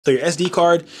So your SD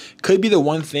card could be the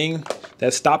one thing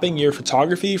that's stopping your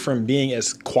photography from being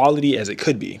as quality as it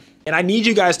could be. And I need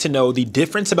you guys to know the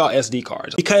difference about SD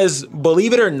cards, because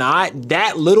believe it or not,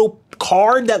 that little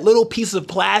card, that little piece of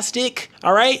plastic,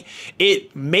 all right,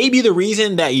 it may be the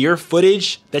reason that your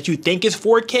footage that you think is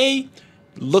 4K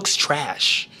looks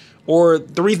trash, or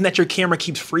the reason that your camera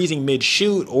keeps freezing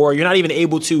mid-shoot, or you're not even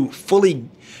able to fully,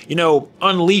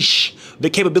 unleash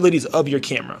the capabilities of your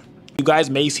camera. You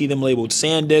guys may see them labeled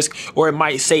SanDisk, or it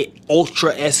might say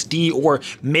Ultra SD or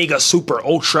Mega Super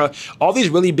Ultra, all these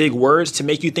really big words to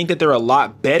make you think that they're a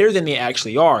lot better than they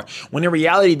actually are, when in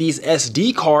reality these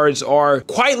SD cards are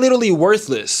quite literally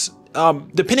worthless,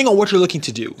 depending on what you're looking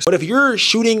to do. But if you're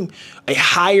shooting at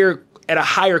a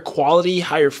higher quality,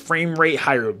 higher frame rate,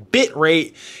 higher bit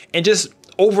rate, and just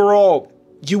overall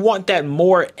you want that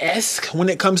more esque when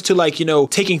it comes to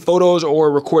taking photos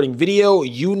or recording video,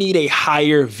 you need a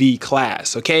higher V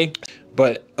class, okay?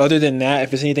 But other than that,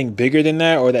 if it's anything bigger than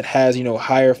that, or that has,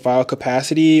 higher file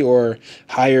capacity or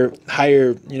higher,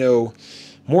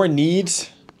 more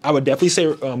needs, I would definitely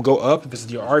say go up. If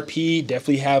it's your RP,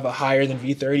 definitely have a higher than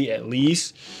V30 at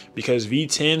least, because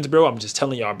V10s, bro, I'm just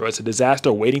telling y'all, bro, it's a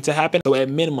disaster waiting to happen. So at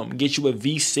minimum, get you a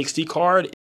V60 card.